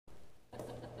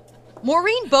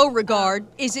Maureen Beauregard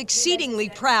is exceedingly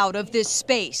proud of this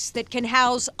space that can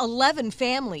house 11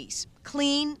 families,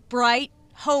 clean, bright,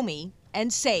 homey,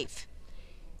 and safe.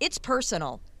 It's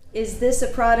personal. Is this a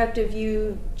product of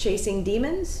you chasing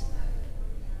demons?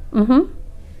 Mm-hmm.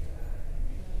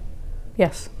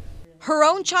 Yes. Her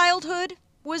own childhood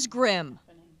was grim,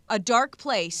 a dark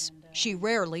place she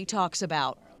rarely talks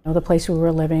about. The place we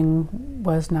were living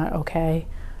was not okay.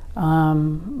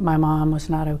 My mom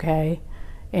was not okay,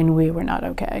 and we were not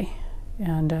okay.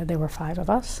 And there were 5 of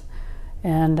us,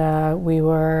 and we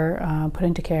were put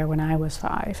into care when I was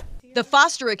 5. The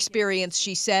foster experience,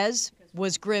 she says,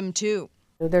 was grim too.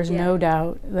 There's no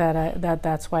doubt that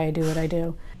that's why I do what I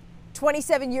do.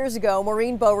 27 years ago,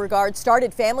 Maureen Beauregard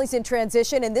started Families in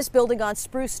Transition in this building on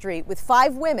Spruce Street with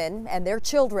 5 women and their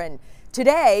children.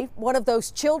 Today, one of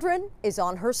those children is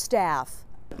on her staff.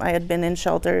 I had been in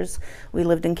shelters. We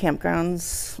lived in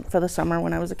campgrounds for the summer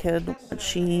when I was a kid.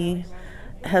 She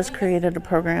has created a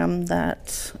program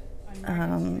that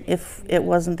if it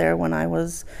wasn't there when I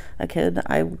was a kid,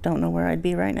 I don't know where I'd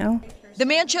be right now. The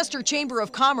Manchester Chamber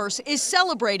of Commerce is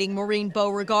celebrating Maureen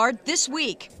Beauregard this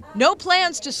week. No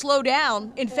plans to slow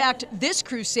down. In fact, this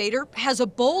crusader has a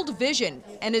bold vision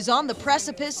and is on the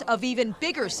precipice of even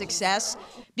bigger success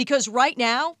because right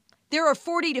now, there are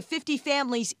 40 to 50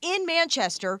 families in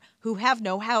Manchester who have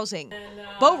no housing.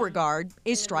 Beauregard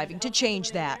is striving to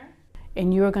change that.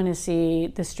 And you're going to see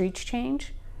the streets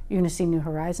change, you're going to see New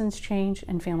Horizons change,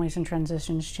 and Families in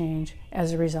Transitions change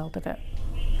as a result of it.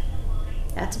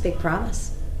 That's a big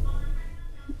promise.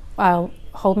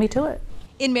 Hold me to it.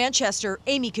 In Manchester,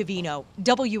 Amy Cavino,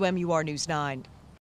 WMUR News 9.